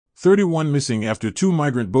31 missing after two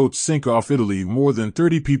migrant boats sink off Italy. More than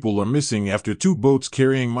 30 people are missing after two boats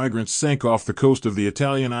carrying migrants sank off the coast of the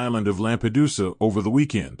Italian island of Lampedusa over the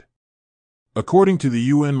weekend. According to the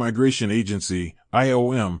UN Migration Agency,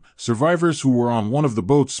 IOM, survivors who were on one of the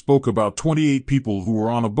boats spoke about 28 people who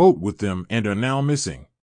were on a boat with them and are now missing.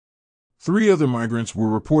 3 other migrants were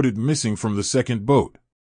reported missing from the second boat.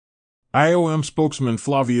 IOM spokesman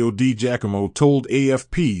Flavio Di Giacomo told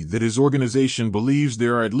AFP that his organization believes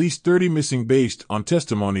there are at least 30 missing based on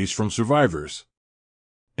testimonies from survivors.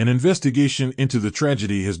 An investigation into the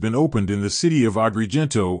tragedy has been opened in the city of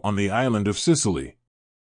Agrigento on the island of Sicily.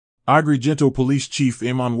 Agrigento Police Chief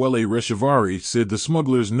Emanuele Resciavari said the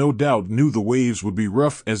smugglers no doubt knew the waves would be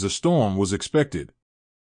rough as a storm was expected.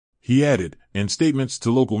 He added, in statements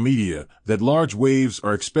to local media, that large waves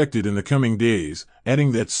are expected in the coming days,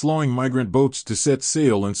 adding that slowing migrant boats to set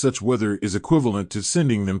sail in such weather is equivalent to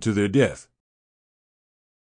sending them to their death.